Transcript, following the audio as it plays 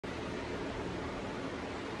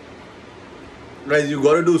Guys, you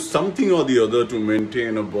gotta do something or the other to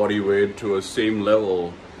maintain a body weight to a same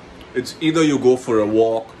level. It's either you go for a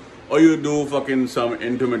walk or you do fucking some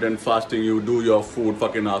intermittent fasting, you do your food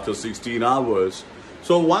fucking after 16 hours.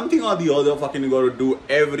 So one thing or the other fucking you gotta do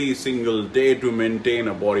every single day to maintain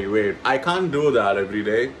a body weight. I can't do that every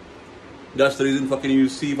day. That's the reason fucking you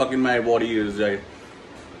see fucking my body is like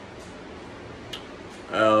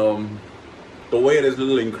the weight is a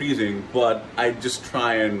little increasing, but I just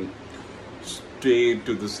try and stay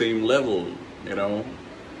to the same level, you know.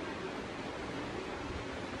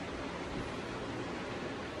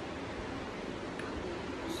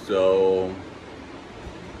 So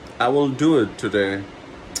I will do it today.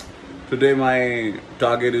 Today my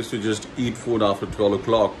target is to just eat food after 12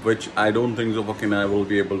 o'clock, which I don't think so fucking I will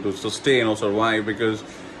be able to sustain or survive because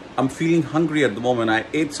I'm feeling hungry at the moment. I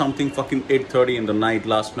ate something fucking 8:30 in the night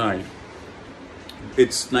last night.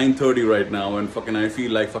 It's 9:30 right now and fucking I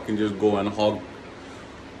feel like fucking just go and hog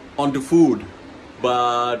onto food.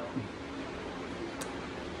 But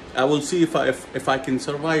I will see if I can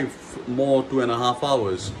survive more 2.5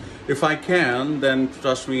 hours. If I can, then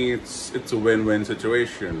trust me, it's a win-win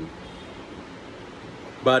situation.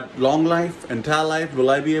 But long life, entire life, will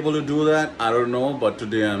I be able to do that? I don't know, but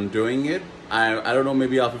today I'm doing it. I don't know,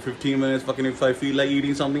 maybe after 15 minutes, fucking if I feel like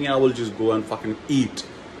eating something, I will just go and fucking eat.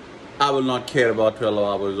 I will not care about 12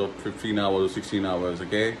 hours or 15 hours or 16 hours,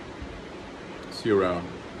 okay? See you around.